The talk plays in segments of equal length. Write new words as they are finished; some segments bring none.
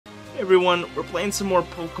everyone, we're playing some more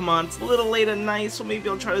Pokemon. It's a little late at night, so maybe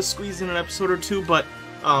I'll try to squeeze in an episode or two, but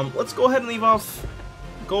let's go ahead and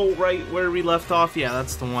go right where we left off. Yeah,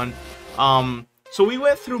 that's the one. So we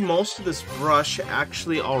went through most of this brush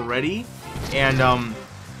actually already, and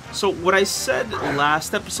so what I said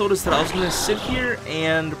last episode is that I was going to sit here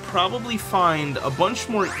and probably find a bunch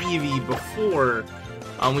more Eevee before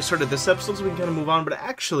we started this episode, so we can kind of move on, but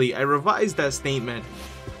actually, I revised that statement.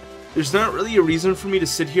 There's not really a reason for me to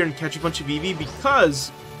sit here and catch a bunch of Eevee because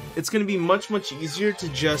it's going to be much easier to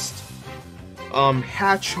just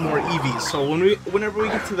hatch more Eevees. So whenever we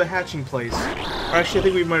get to the hatching place, or actually I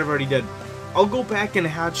think we might have already did, I'll go back and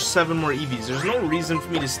hatch 7 more Eevees. There's no reason for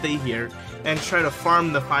me to stay here and try to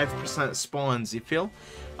farm the 5% spawns, you feel?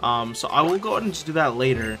 So I will go ahead and just do that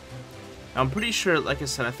later. I'm pretty sure, like I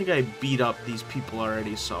said, I think I beat up these people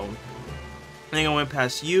already, so I think I went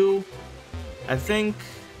past you. I think...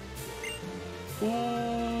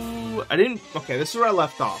 Ooh, I didn't... Okay, this is where I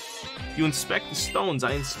left off. You inspect the stones,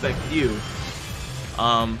 I inspect you.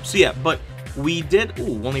 So yeah, but we did...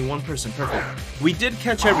 Ooh, only one person, perfect. We did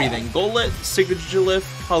catch everything. Golett, Sigilyph,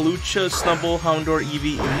 Hawlucha, Snubbull, Houndour,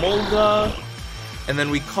 Eevee, Emolga, and then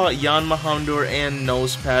we caught Yanma, Houndour, and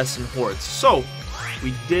Nosepass and Horts. So,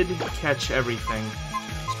 we did catch everything.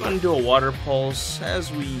 Let's go ahead and do a water pulse,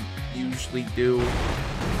 as we usually do.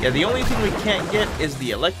 Yeah, the only thing we can't get is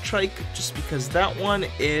the Electrike, just because that one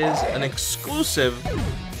is an exclusive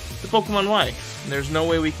to Pokemon Y. And there's no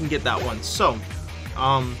way we can get that one. So,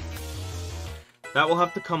 that will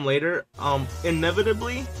have to come later.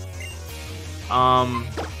 Inevitably,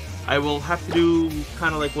 I will have to do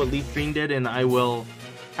kind of like what Leaf Green did, and I will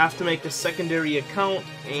have to make a secondary account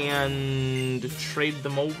and trade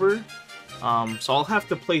them over. So I'll have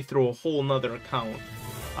to play through a whole nother account.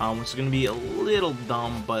 Which is gonna be a little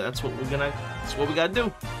dumb, but that's what we gotta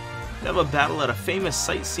do. We have a battle at a famous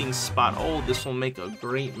sightseeing spot. Oh, this will make a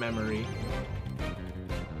great memory.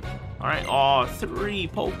 Alright, oh, 3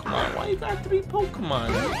 Pokemon. Why you got 3 Pokemon?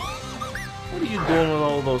 What are you doing with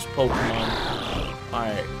all those Pokemon?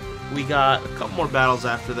 Alright, we got a couple more battles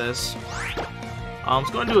after this. Let's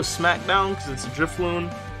go and do a Smackdown, because it's a Drifloon.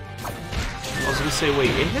 I was gonna say, wait,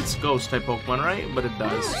 it hits Ghost-type Pokemon, right? But it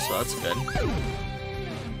does, so that's good.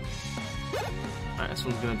 Alright, this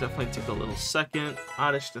one's gonna definitely take a little second.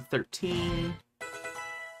 Oddish to 13.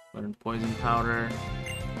 Learn Poison Powder.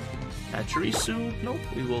 Pachirisu? Nope,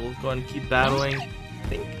 we will go ahead and keep battling. I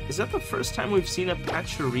think, is that the first time we've seen a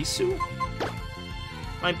Pachirisu?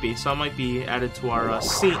 Might be, so it might be added to our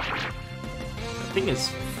scene. That thing is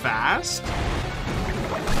fast?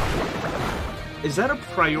 Is that a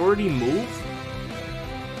priority move?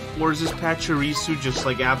 Or is this Pachirisu just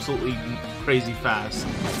like absolutely crazy fast?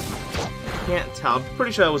 Can't tell. I'm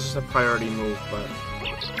pretty sure that was just a priority move, but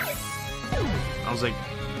I was like,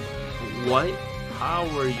 what? How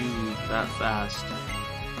are you that fast?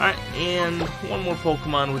 Alright, and one more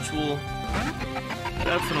Pokemon, which will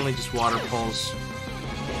definitely just Water Pulse.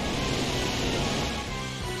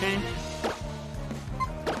 Okay.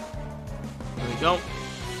 There we go.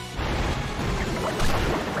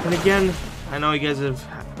 And again, I know you guys have...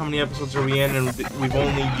 How many episodes are we in? And we've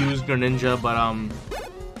only used Greninja, but I'm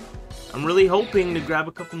really hoping to grab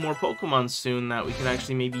a couple more Pokemon soon that we can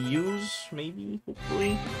actually maybe use,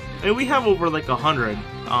 hopefully. I mean, we have over like 100.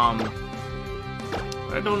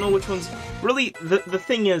 But I don't know which ones. Really, the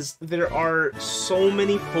thing is, there are so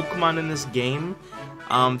many Pokemon in this game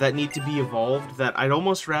that need to be evolved that I'd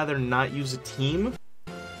almost rather not use a team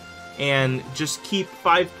and just keep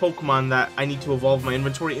 5 Pokemon that I need to evolve my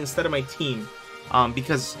inventory instead of my team.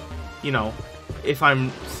 Because, you know, if I'm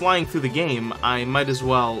flying through the game, I might as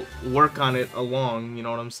well work on it along, you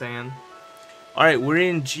know what I'm saying? Alright, we're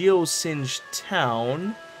in Geosinge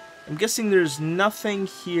Town. I'm guessing there's nothing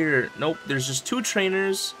here. Nope, there's just 2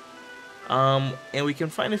 trainers. And we can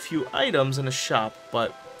find a few items in a shop,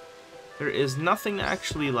 but there is nothing to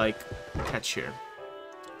actually, like, catch here.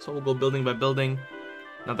 So we'll go building by building.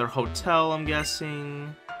 Another hotel, I'm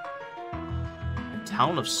guessing. A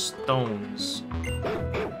town of stones.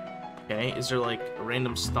 Okay, is there like a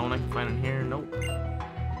random stone I can find in here? Nope.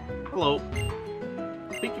 Hello.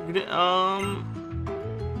 I think you're gonna,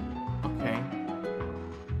 okay.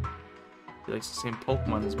 He likes the same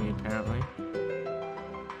Pokemon as me, apparently.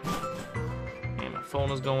 Okay, my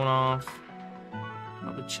phone is going off.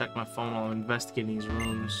 I'll have to check my phone while I'm investigating these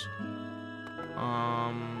rooms.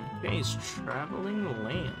 Okay, he's traveling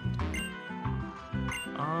land.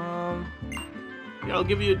 Yeah, I'll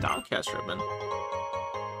give you a Downcast ribbon.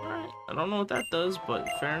 I don't know what that does, but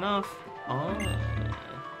fair enough. Oh.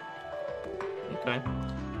 Okay.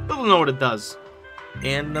 Still don't know what it does.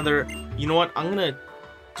 And another... You know what? I'm gonna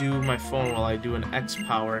do my phone while I do an X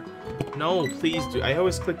power. No, please do. I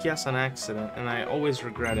always click yes on accident, and I always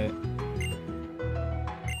regret it.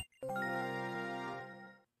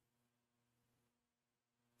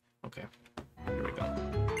 Okay, here we go.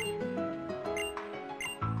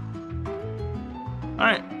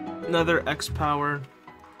 Alright, another X power.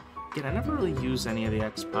 Again, I never really use any of the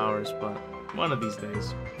X powers, but one of these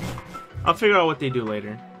days. I'll figure out what they do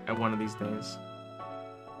later, at one of these days.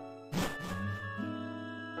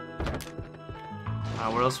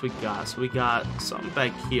 What else we got? So we got something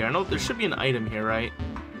back here. I know there should be an item here, right?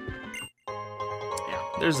 Yeah,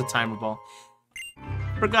 there's a timer ball.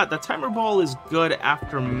 Forgot, the timer ball is good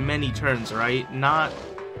after many turns, right? Not...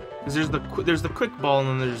 because there's the quick ball and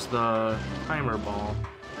then there's the timer ball.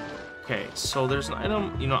 Okay, so there's an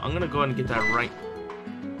item. You know, I'm gonna go ahead and get that right.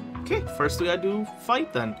 Okay, first we gotta do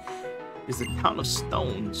fight then. Is the Town of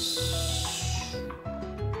Stones.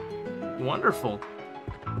 Wonderful.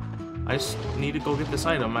 I just need to go get this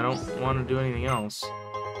item. I don't want to do anything else.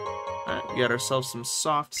 Alright, we got ourselves some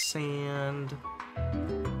soft sand.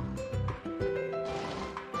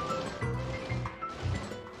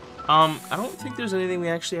 I don't think there's anything we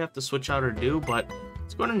actually have to switch out or do, but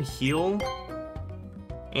let's go ahead and heal.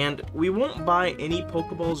 And we won't buy any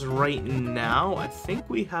Pokeballs right now. I think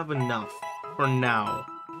we have enough for now.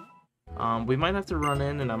 We might have to run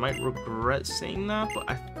in, and I might regret saying that, but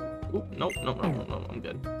nope, I'm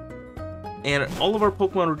good. And all of our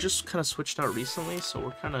Pokemon were just kind of switched out recently, so we're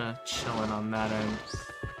kind of chilling on that end.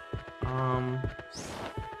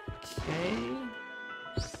 Okay.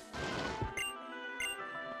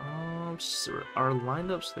 So our lined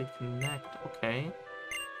up so they connect. Okay.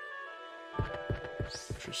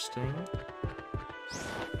 Interesting.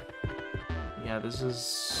 Yeah, this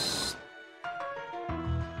is...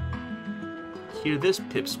 Hear this,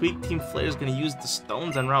 Pipsqueak. Team Flare is going to use the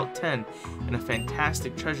stones on Route 10 and a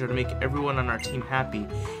fantastic treasure to make everyone on our team happy.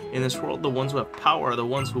 In this world, the ones who have power are the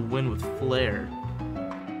ones who win with Flare.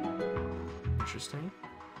 Interesting.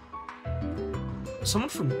 Someone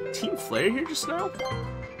from Team Flare here just now?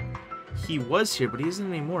 He was here, but he isn't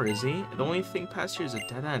anymore, is he? The only thing past here is a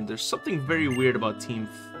dead end. There's something very weird about Team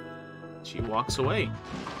She walks away.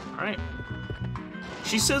 Alright.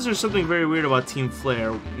 She says there's something very weird about Team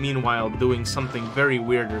Flare, meanwhile doing something very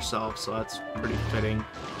weird herself, so that's pretty fitting.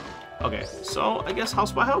 Okay, so I guess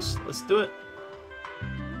house by house. Let's do it.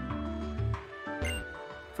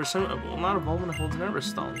 For some, will not evolve when it holds an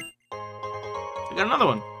Everstone. I got another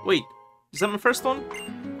one. Wait, is that my first one?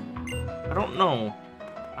 I don't know.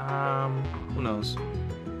 Who knows?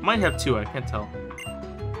 Might have two, I can't tell.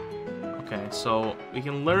 Okay, so we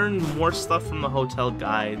can learn more stuff from the hotel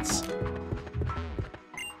guides.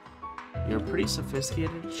 You're a pretty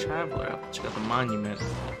sophisticated traveler. I'll check out the monument.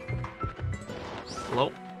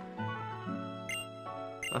 Hello?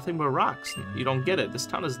 Nothing but rocks. You don't get it. This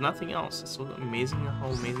town is nothing else. It's so amazing how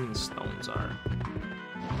amazing the stones are.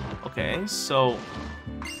 Okay, so...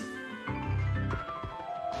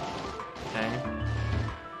 Okay.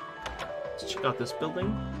 Let's check out this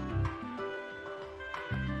building.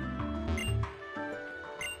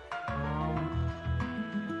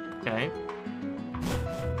 Okay.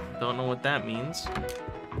 Don't know what that means.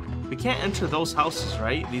 We can't enter those houses,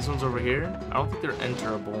 right? These ones over here? I don't think they're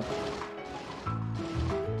enterable.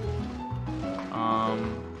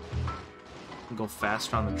 Go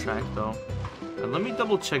faster on the track, though. Let me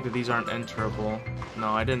double check that these aren't enterable. No,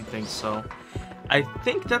 I didn't think so. I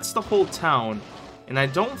think that's the whole town. And I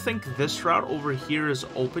don't think this route over here is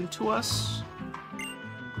open to us.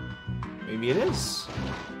 Maybe it is.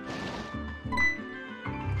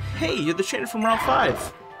 Hey, you're the trainer from Route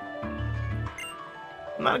 5.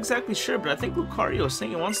 I'm not exactly sure, but I think Lucario is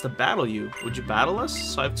saying he wants to battle you. Would you battle us?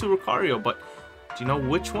 So I have two Lucario, but do you know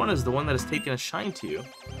which one is the one that has taken a shine to you?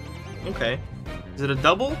 Okay. Is it a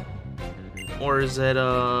double? Or is it, do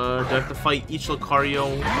I have to fight each Lucario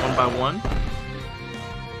one by one?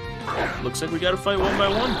 Looks like we gotta fight one by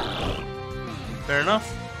one. Fair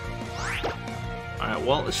enough. Alright,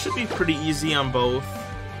 well, it should be pretty easy on both.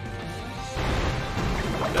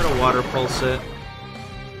 Gotta water pulse it.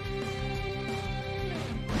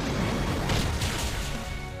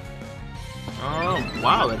 Oh,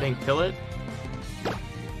 wow, that didn't kill it.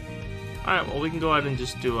 Alright, well, we can go ahead and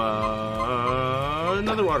just do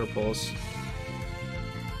another water pulse.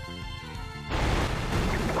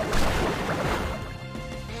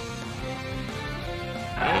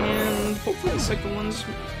 And hopefully the second one's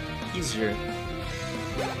easier.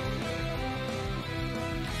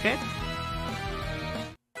 Okay.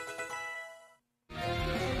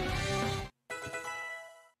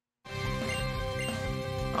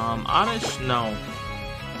 Oddish? No.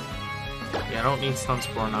 Yeah, I don't need Stun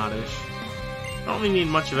Spore on Oddish. I don't really need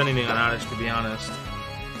much of anything on Oddish, to be honest.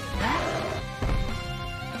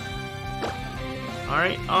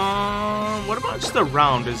 Alright, what about just a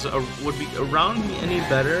round? Would a round be any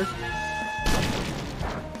better?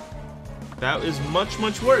 That is much,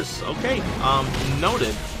 much worse. Okay,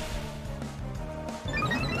 noted.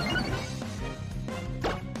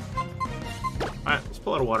 Alright, let's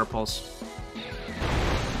pull out a Water Pulse. I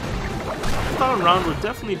thought a round would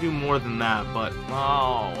definitely do more than that, but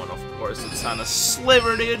oh, and of course it's on a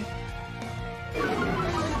sliver, dude.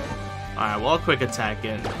 Alright, well, I'll quick attack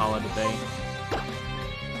it and call it a day.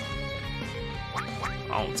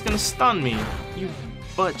 Oh, it's gonna stun me, you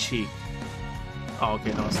butt cheek. Oh,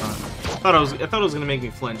 okay, no, it's not. I thought it was gonna make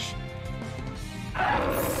me flinch.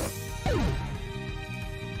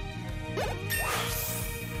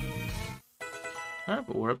 Alright,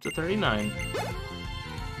 but we're up to 39.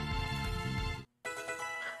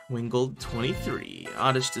 Wingull 23.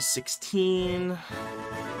 Oddish to 16.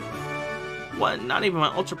 What? Not even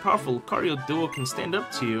my ultra powerful Lucario duo can stand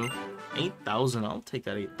up to you. 8,000. I'll take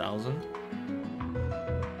that 8,000.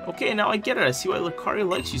 Okay, now I get it. I see why Lucario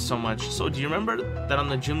likes you so much. So, do you remember that I'm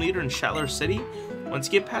the gym leader in Shattler City? Once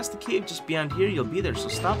you get past the cave just beyond here, you'll be there. So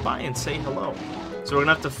stop by and say hello. So we're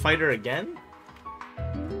gonna have to fight her again?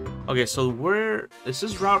 Okay, so this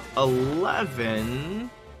is Route 11.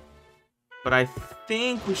 But I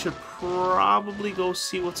think we should probably go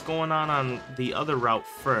see what's going on the other route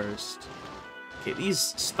first. Okay, these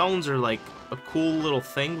stones are like a cool little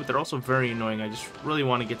thing, but they're also very annoying. I just really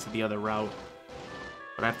want to get to the other route.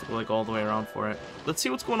 But I have to go like all the way around for it. Let's see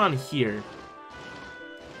what's going on here.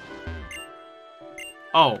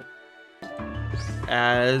 Oh.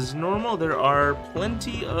 As normal, there are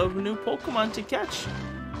plenty of new Pokemon to catch.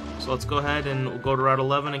 So let's go ahead and we'll go to Route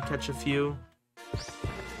 11 and catch a few.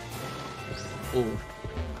 Ooh.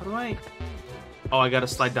 How do I... Oh, I gotta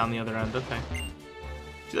slide down the other end. Okay. Do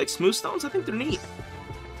you like smooth stones? I think they're neat.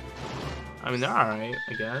 I mean, they're alright,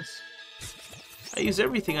 I guess. I use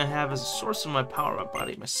everything I have as a source of my power, my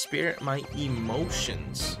body, my spirit, my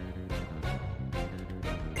emotions.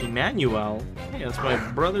 Emmanuel? Hey, that's my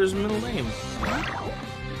brother's middle name.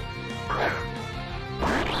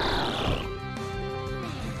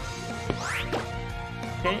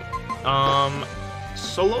 Okay,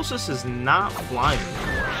 Solosis is not flying.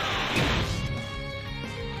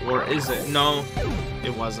 Or is it? No,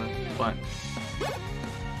 it wasn't, but...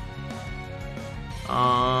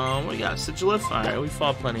 we got Sigilyph. Alright, we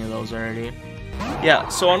fought plenty of those already. Yeah,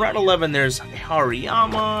 so on Route 11 there's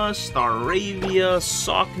Hariyama, Staravia,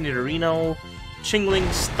 Sawk, Nidorino, Chingling,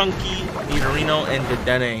 Stunky, Nidorino, and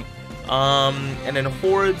Dedenne. And then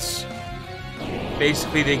Hordes,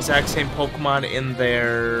 basically the exact same Pokemon in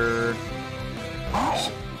their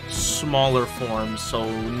smaller forms, so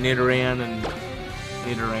Nidoran and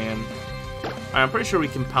Nidoran. Alright, I'm pretty sure we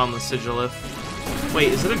can pound the Sigilyph.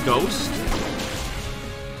 Wait, is it a ghost?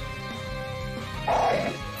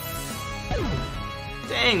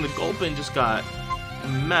 Dang, the Gulpin just got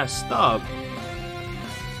messed up.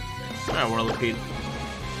 Alright, Whirlipede.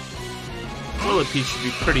 Whirlipede should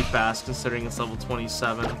be pretty fast considering it's level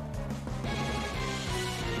 27.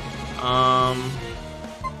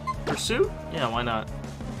 Pursuit? Yeah, why not?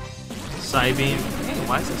 Psybeam. Dang,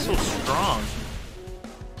 why is it so strong?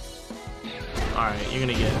 Alright, you're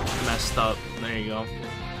gonna get messed up. There you go.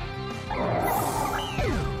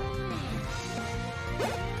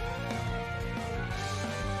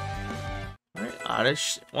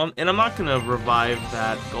 Oddish. Well, and I'm not gonna revive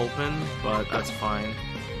that Gulpin, but that's fine.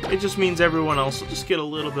 It just means everyone else will just get a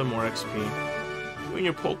little bit more XP. You and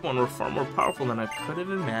your Pokemon were far more powerful than I could have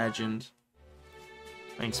imagined.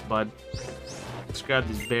 Thanks, bud. Let's grab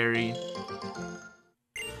this berry.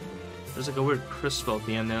 There's like a weird crystal at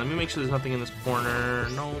the end there. Let me make sure there's nothing in this corner.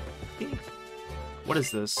 No. What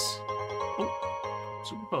is this? Oh,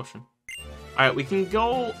 Super Potion. Alright, we can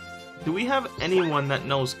go... Do we have anyone that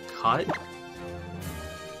knows Cut?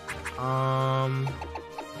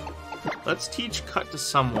 Let's teach Cut to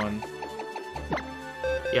someone.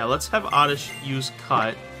 Yeah, let's have Oddish use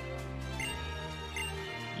Cut.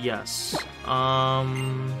 Yes. No.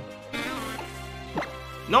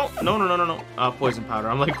 Poison Powder.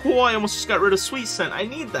 I'm like, whoa, I almost just got rid of Sweet Scent. I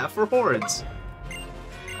need that for Hordes.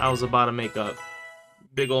 I was about to make a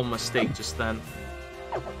big old mistake just then.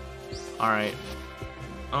 Alright.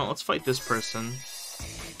 Oh, let's fight this person.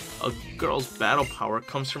 A girl's battle power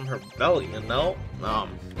comes from her belly, you know?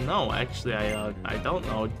 No, actually, I don't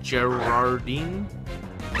know. Gerardine?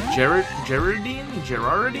 Gerardine?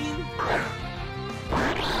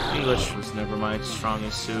 English was never my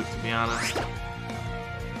strongest suit, to be honest.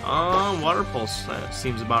 Water pulse. That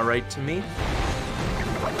seems about right to me.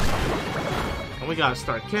 And we gotta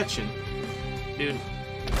start catching. Dude,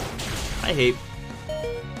 I hate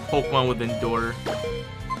Pokemon with Endure.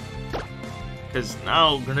 Because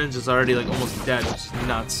now Greninja's already like almost dead, which is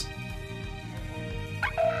nuts.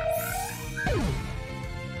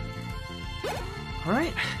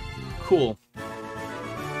 Alright, cool.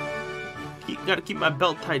 Gotta keep my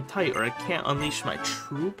belt tied tight or I can't unleash my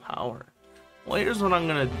true power. Well, here's what I'm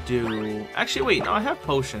gonna do. Actually, wait, no, I have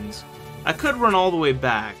potions. I could run all the way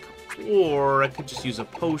back, or I could just use a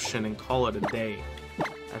potion and call it a day.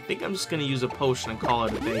 I think I'm just gonna use a potion and call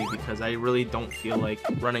it a day because I really don't feel like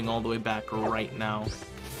running all the way back right now.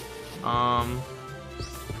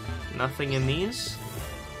 Nothing in these.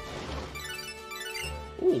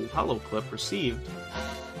 Ooh, hollow clip received.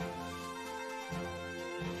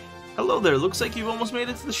 Hello there, looks like you've almost made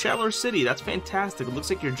it to the Shallower City. That's fantastic. It looks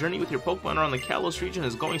like your journey with your Pokemon around the Kalos region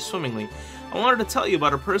is going swimmingly. I wanted to tell you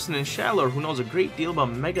about a person in Shallower who knows a great deal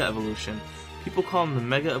about Mega Evolution. People call him the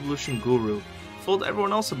Mega Evolution Guru. I've told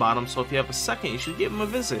everyone else about him, so if you have a second, you should give him a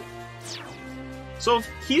visit. So if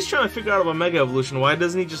he's trying to figure out about Mega Evolution, why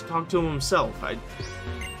doesn't he just talk to him himself? I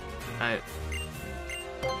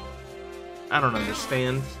don't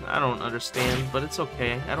understand. I don't understand, but it's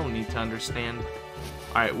okay. I don't need to understand.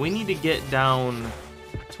 Alright, we need to get down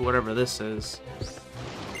to whatever this is.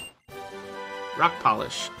 Rock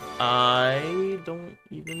polish. I don't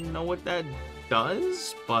even know what that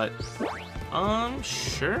does, but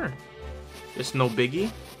sure. It's no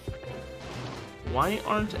biggie. Why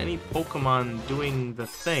aren't any Pokemon doing the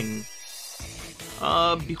thing?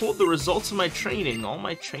 Behold the results of my training. All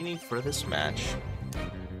my training for this match.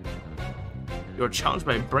 You're challenged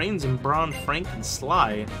by Brains and Brawn, Frank, and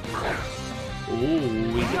Sly.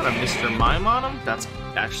 Ooh, we got a Mr. Mime on him? That's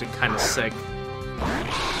actually kind of sick.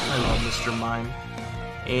 I love Mr. Mime.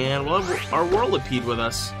 And we'll have our Whirlipede with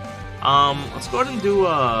us. Let's go ahead and do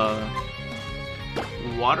a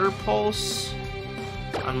Water Pulse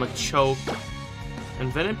on Machoke.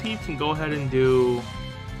 And Venipede can go ahead and do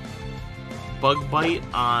Bug Bite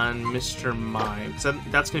on Mr. Mime. So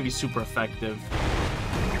that's going to be super effective.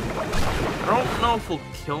 I don't know if we'll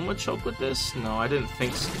kill Machoke with this. No, I didn't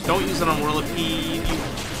think so. Don't use it on Whirlipede, you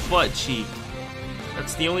butt cheek.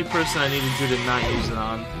 That's the only person I needed you to not use it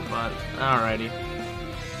on, but alrighty.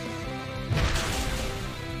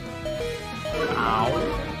 Ow.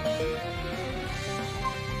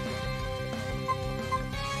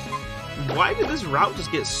 Why did this route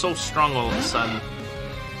just get so strong all of a sudden?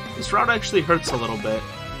 This route actually hurts a little bit.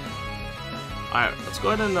 Alright, let's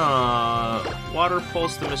go ahead and Water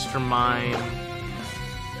Pulse to Mr. Mime.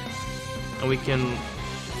 And we can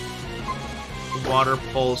Water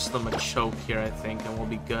Pulse the Machoke here, I think, and we'll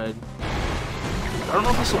be good. I don't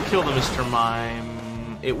know if this will kill the Mr.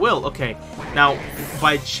 Mime. It will, okay. Now,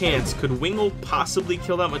 by chance, could Wingull possibly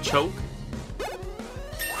kill that Machoke?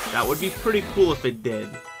 That would be pretty cool if it did.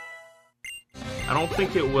 I don't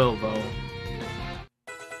think it will, though.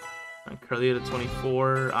 Curly at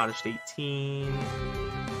 24, Oddish 18.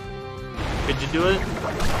 Could you do it?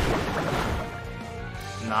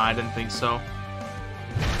 Nah, I didn't think so.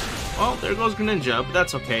 Well, there goes Greninja, but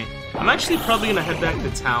that's okay. I'm actually probably gonna head back to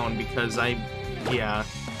town because yeah.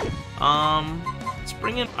 Let's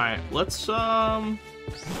bring in. Alright, let's,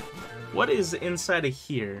 what is inside of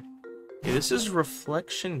here? Okay, this is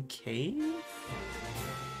Reflection Cave?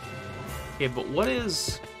 Okay, but what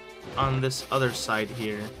is on this other side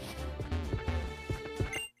here?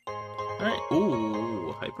 Alright,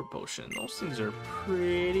 ooh, Hyper Potion. Those things are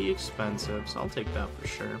pretty expensive, so I'll take that for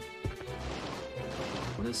sure.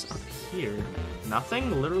 What is up here?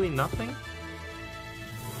 Nothing? Literally nothing?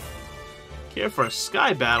 Care for a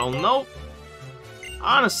Sky Battle? Nope.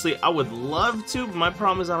 Honestly, I would love to, but my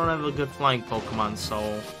problem is I don't have a good flying Pokemon,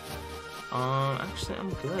 so... actually,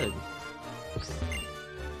 I'm good.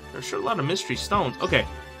 There's sure a lot of Mystery Stones. Okay.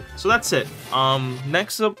 So that's it.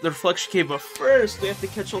 Next up, the Reflection Cave, but first we have to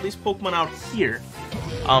catch all these Pokemon out here.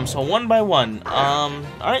 So one by one.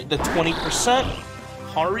 Alright, the 20%,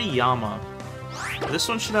 Hariyama. This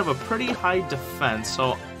one should have a pretty high defense,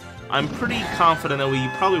 so I'm pretty confident that we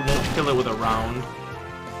probably won't kill it with a round.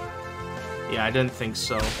 Yeah, I didn't think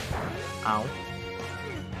so. Ow.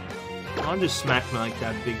 I'll just smack me like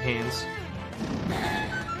that, big hands.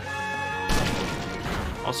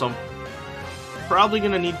 Also, probably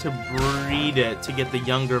gonna need to breed it to get the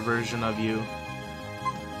younger version of you.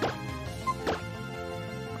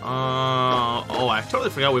 Oh, I totally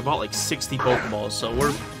forgot we bought like 60 Pokeballs, so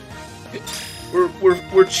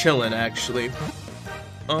we're chilling actually.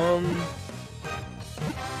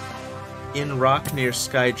 In Rock near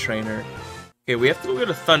Sky Trainer. Okay, we have to go get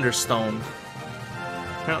a Thunderstone.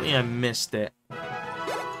 Apparently I missed it.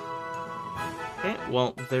 Okay,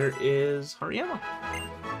 well, there is Hariyama.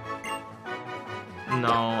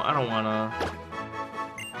 No, I don't wanna...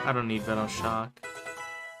 I don't need Venoshock.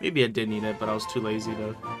 Maybe I did need it, but I was too lazy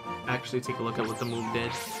to actually take a look at what the move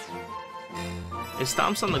did. It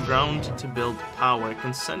stomps on the ground to build power. It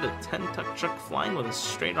can send a 10-tuck truck flying with a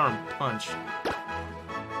straight-arm punch.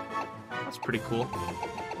 That's pretty cool.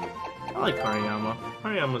 I like Hariyama.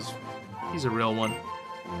 Hariyama's... he's a real one.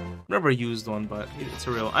 Never used one, but it's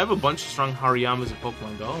a real... I have a bunch of strong Hariyamas in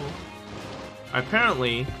Pokemon Go.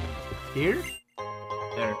 Apparently... here?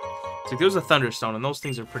 There. So there's a Thunderstone, and those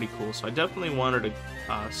things are pretty cool, so I definitely wanted to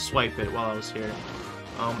swipe it while I was here.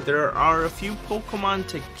 There are a few Pokemon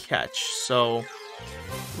to catch, so...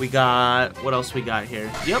 we got... what else we got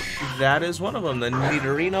here? Yep, that is one of them, the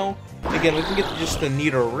Nidorino. Again, we can get just the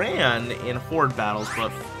Nidoran in Horde battles,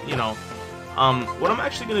 but, you know... what I'm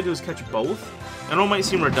actually going to do is catch both. I know it might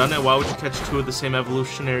seem redundant, why would you catch two of the same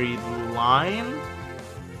evolutionary line?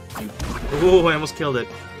 Ooh, I almost killed it.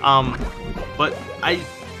 But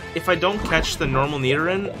if I don't catch the normal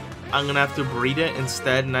Nidoran, I'm going to have to breed it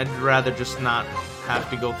instead, and I'd rather just not have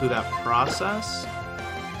to go through that process.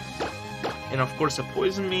 And of course it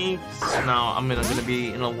poisoned me, so now I'm going to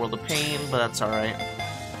be in a world of pain, but that's alright.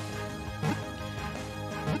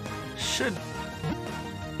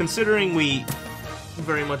 Considering we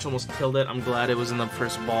very much almost killed it, I'm glad it was in the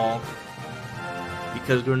first ball.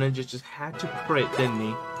 Because Greninja just had to crit, didn't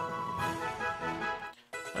he?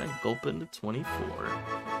 Alright, gulp into 24.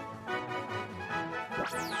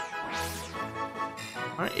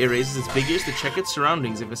 Alright, it raises its big ears to check its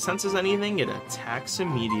surroundings. If it senses anything, it attacks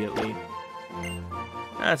immediately.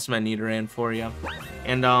 That's my Nidoran for you.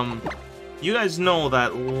 And, you guys know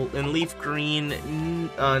that in Leaf Green,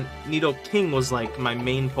 Nidoking was like my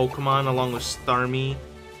main Pokemon along with Starmie.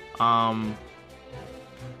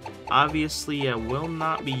 Obviously I will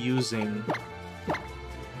not be using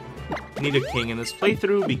Nidoking in this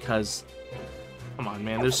playthrough because, come on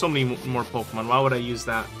man, there's so many more Pokemon. Why would I use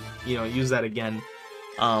that, you know, use that again?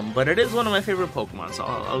 But it is one of my favorite Pokemon, so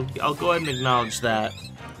I'll go ahead and acknowledge that.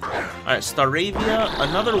 Alright, Staravia,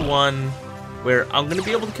 another one where I'm going to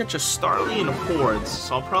be able to catch a Starly in Hordes,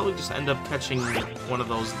 so I'll probably just end up catching one of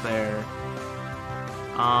those there.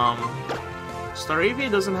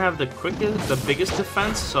 Staravia doesn't have the biggest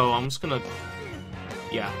defense, so I'm just going to...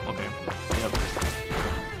 yeah, okay. Yep.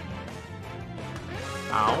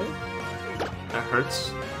 Ow. That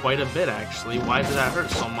hurts quite a bit, actually. Why did that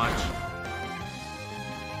hurt so much?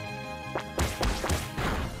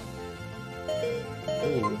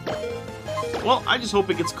 Ooh. Well, I just hope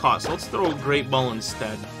it gets caught, so let's throw a Great Ball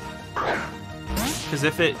instead. Because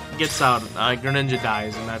if it gets out, Greninja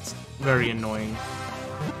dies, and that's very annoying.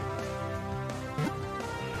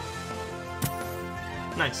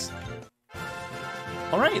 Nice.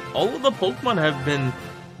 Alright, all of the Pokemon have been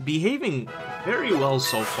behaving very well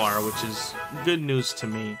so far, which is good news to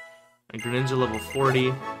me. And Greninja level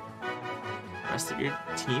 40. Rest of your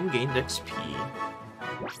team gained XP.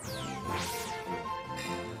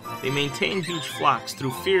 They maintain huge flocks.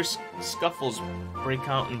 Through fierce scuffles, break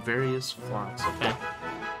out in various flocks. Okay.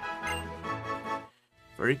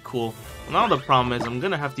 Very cool. Well, now the problem is I'm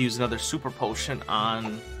going to have to use another Super Potion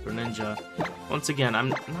on Greninja. Once again, I'm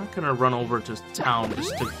not going to run over to town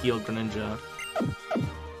just to heal Greninja.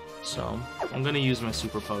 So, I'm going to use my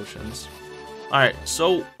Super Potions. Alright,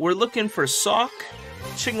 so we're looking for Sawk,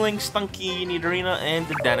 Chingling, Stunky, Nidorina, and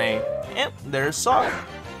Dedenne. Yep, there's Sawk.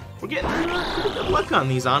 We're getting pretty good luck on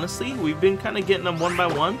these, honestly. We've been kind of getting them one by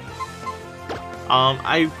one.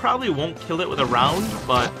 I probably won't kill it with a round,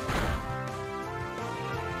 but...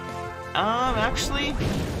 actually...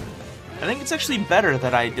 I think it's actually better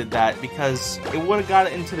that I did that, because it would have got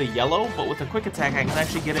it into the yellow, but with a quick attack I can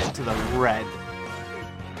actually get it into the red.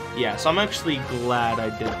 Yeah, so I'm actually glad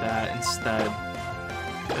I did that instead.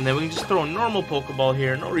 And then we can just throw a normal Pokeball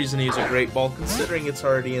here. No reason to use a Great Ball, considering it's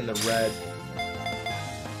already in the red.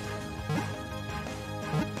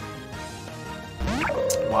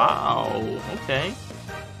 Wow, okay.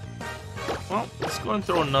 Well, let's go and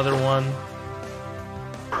throw another one.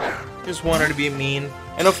 Just wanted to be mean.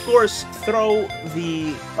 And of course, throw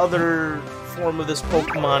the other form of this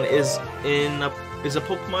Pokemon is a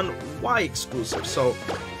Pokemon Y exclusive. So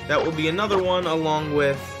that will be another one along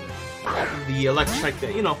with the Electric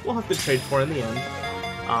that, you know, we'll have to trade for in the end.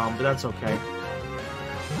 But that's okay.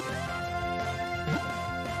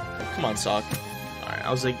 Come on, Sawk. Alright, I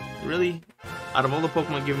was like, really? Out of all the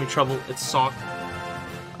Pokemon giving me trouble, it's Sawk.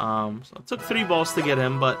 So it took 3 balls to get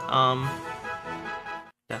him, but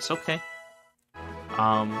that's okay.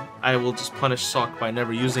 I will just punish Sulk by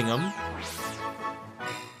never using them.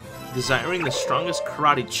 Desiring the strongest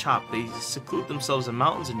karate chop, they seclude themselves in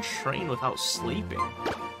mountains and train without sleeping.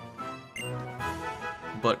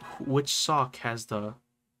 But which Sulk has the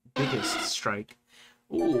biggest strike?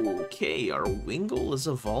 Ooh, okay, our Wingull is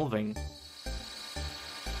evolving.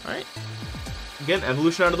 Alright. Again,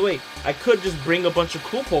 evolution out of the way. I could just bring a bunch of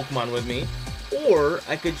cool Pokemon with me, or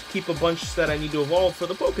I could keep a bunch that I need to evolve for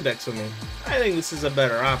the Pokedex with me. I think this is a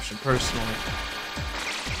better option, personally.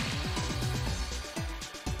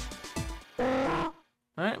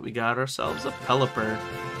 Alright, we got ourselves a Pelipper.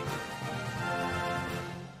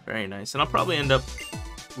 Very nice. And I'll probably end up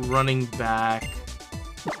running back.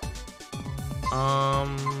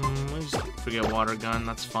 Let's just forget Water Gun,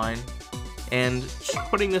 that's fine. And just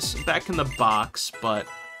putting this back in the box, but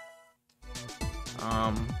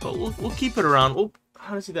we'll keep it around.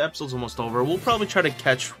 Honestly, the episode's almost over. We'll probably try to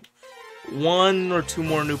catch 1 or 2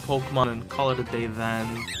 more new Pokemon and call it a day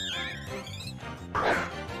then.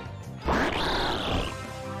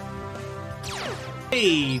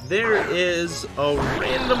 Hey, there is a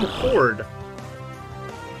random horde.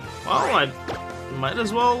 Well, I might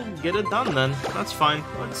as well get it done then. That's fine.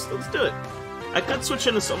 Let's do it. I could switch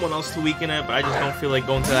into someone else to weaken it, but I just don't feel like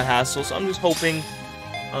going to the hassle, so I'm just hoping.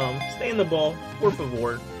 Stay in the ball, por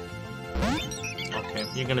favor. Okay,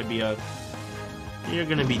 you're gonna be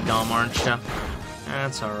dumb, aren't you?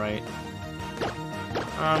 That's alright.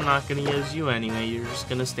 I'm not gonna use you anyway, you're just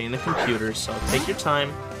gonna stay in the computer, so take your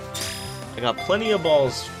time. I got plenty of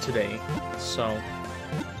balls today, so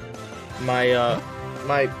my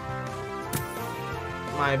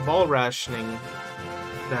ball rationing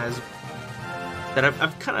that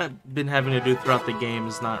I've kind of been having to do throughout the game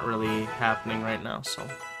is not really happening right now, so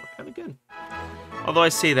we're kind of good. Although I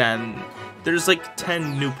say that, and there's like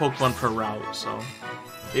 10 new Pokemon per route, so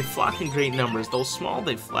they flock in great numbers. Though small,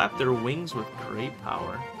 they flap their wings with great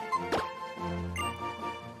power.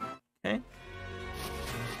 Okay.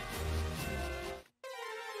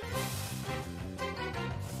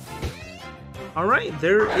 Alright,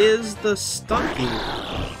 there is the Stunky.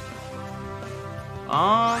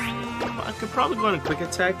 I could probably go on a quick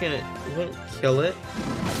attack and it won't kill it.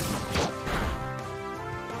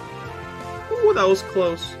 Ooh, that was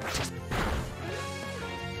close.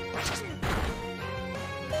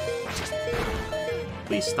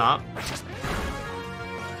 Please stop.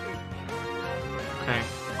 Okay.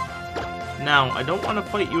 Now, I don't want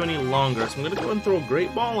to fight you any longer, so I'm going to go and throw a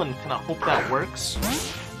Great Ball and kind of hope that works.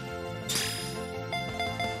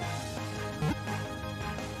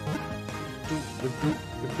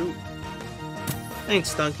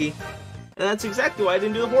 Thanks, Stunky. And that's exactly why I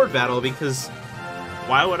didn't do the Horde battle, because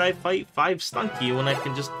why would I fight 5 Stunky when I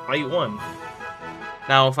can just fight 1?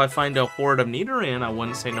 Now, if I find a Horde of Nidoran, I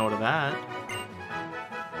wouldn't say no to that.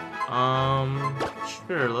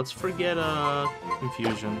 Sure, let's forget,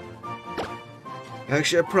 Confusion.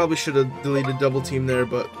 Actually, I probably should have deleted Double Team there,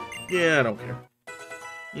 but yeah, I don't care.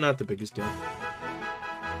 Not the biggest deal.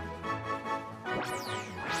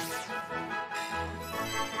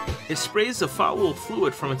 It sprays a foul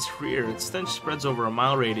fluid from its rear. Its stench spreads over a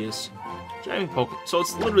mile radius. Driving Pokemon. So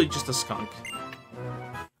it's literally just a skunk.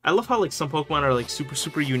 I love how like some Pokemon are like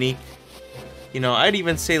super unique. You know, I'd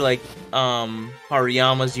even say like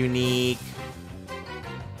Hariyama's unique.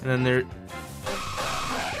 And then there's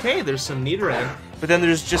some Nidoran. But then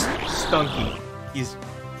there's just Stunky. He's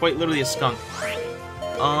quite literally a skunk.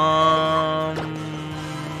 I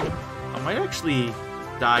might actually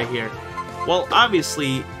die here. Well,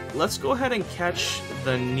 obviously, let's go ahead and catch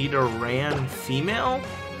the Nidoran female.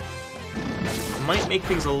 Might make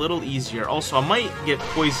things a little easier. Also, I might get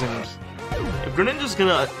poisoned. If Greninja's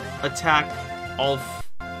gonna attack all...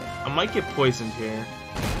 I might get poisoned here.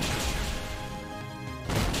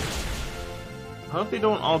 I hope they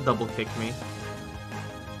don't all double kick me.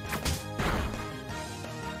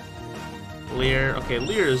 Leer. Okay,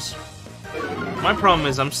 Leer's... My problem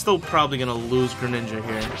is I'm still probably gonna lose Greninja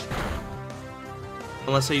here.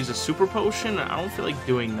 Unless I use a Super Potion, I don't feel like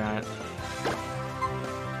doing that.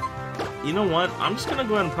 You know what? I'm just gonna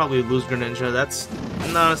go ahead and probably lose Greninja. That's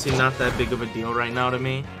honestly not that big of a deal right now to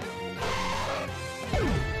me.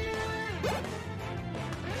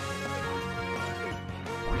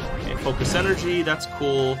 Okay, Focus Energy, that's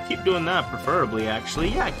cool. Keep doing that, preferably, actually.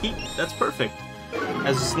 Yeah, that's perfect.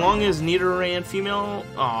 As long as Nidoran female...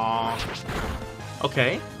 Aww.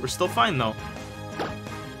 Okay, we're still fine, though.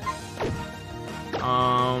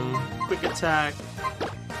 Quick attack.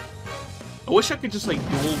 I wish I could just, like,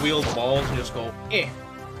 dual-wield balls and just go, eh,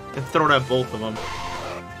 and throw it at both of them.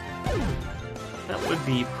 That would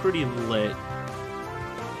be pretty lit.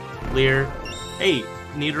 Leer. Hey,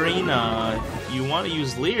 Nidorina, if you want to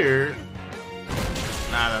use Leer...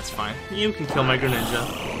 Nah, that's fine. You can kill my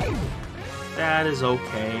Greninja. That is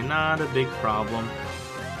okay, not a big problem.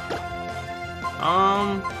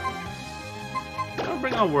 I'll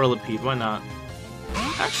bring out Whirlipede, why not?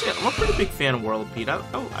 Actually, I'm a pretty big fan of Whirlipede.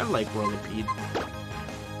 I like Whirlipede.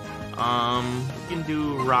 We can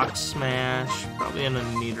do Rock Smash, probably in a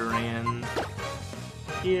Nidoran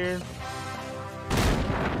here.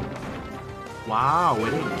 Wow, we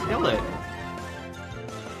didn't kill it.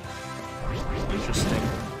 Interesting.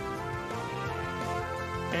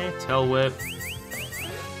 Okay, Tail Whip.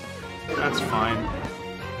 That's fine.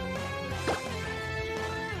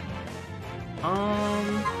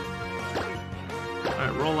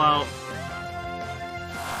 Alright, roll out.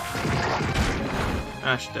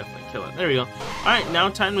 I should definitely kill it. There we go. Alright, now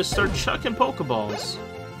time to start chucking Pokeballs.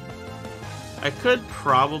 I could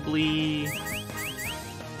probably...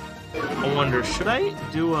 I wonder, should I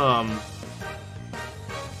do, Oh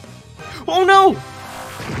no!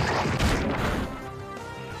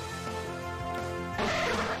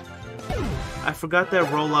 I forgot that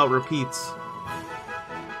rollout repeats.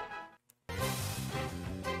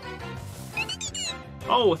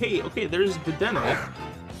 Oh, hey, okay, there's the Dedenne.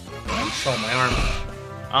 Show my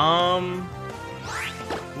arm.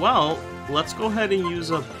 Well, let's go ahead and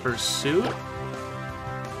use a Pursuit.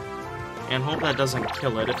 And hope that doesn't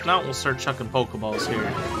kill it. If not, we'll start chucking Pokeballs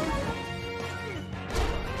here.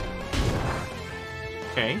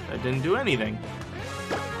 Okay, that didn't do anything.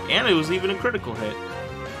 And it was even a critical hit.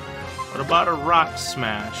 What about a Rock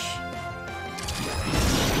Smash?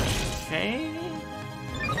 Okay.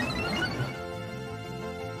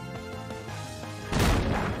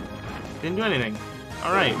 Didn't do anything.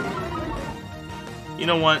 Alright. You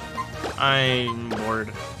know what? I'm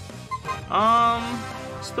bored.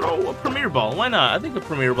 Let's throw a Premier Ball. Why not? I think a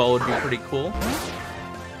Premier Ball would be pretty cool.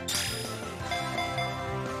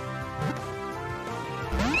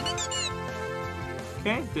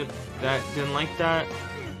 Okay, didn't like that.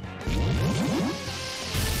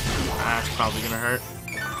 That's probably gonna hurt.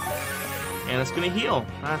 And it's gonna heal.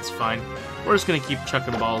 That's fine. We're just gonna keep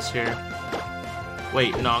chucking balls here.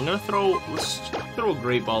 Wait, no, I'm gonna let's throw a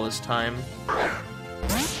Great Ball this time.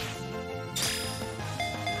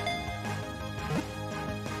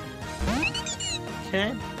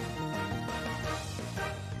 Okay.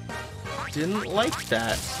 Didn't like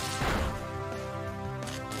that.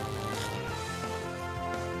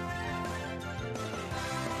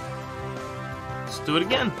 Let's do it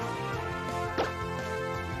again.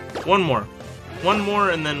 One more. One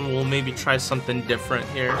more, and then we'll maybe try something different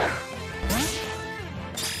here.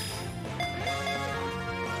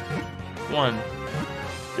 One.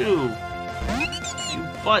 Two. You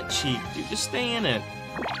butt cheek. Dude, just stay in it.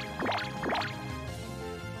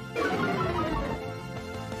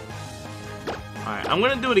 Alright, I'm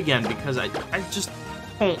gonna do it again because I just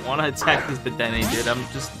don't want to attack this Dedenne, dude. I'm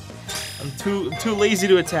too lazy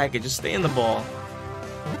to attack it. Just stay in the ball.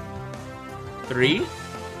 3.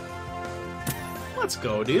 Let's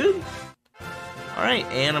go, dude. Alright,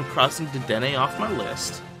 and I'm crossing Dedenne off my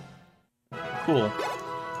list. Cool.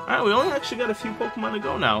 Alright, we only actually got a few Pokemon to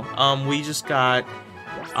go now. We just got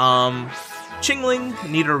Chingling,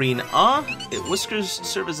 Nidorina. Whiskers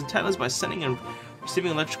serve as antennas by sending and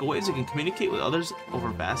receiving electrical waves. It can communicate with others over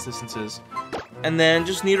vast distances. And then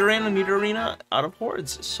just Nidoran and Nidorina out of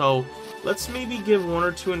hordes. So let's maybe give 1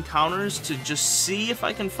 or 2 encounters to just see if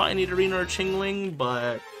I can find Nidorina or Chingling,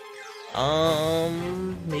 but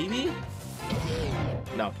maybe?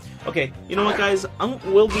 No. Okay, you know what, guys?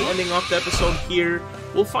 We'll be ending off the episode here.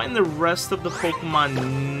 We'll find the rest of the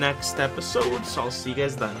Pokemon next episode, so I'll see you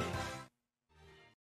guys then.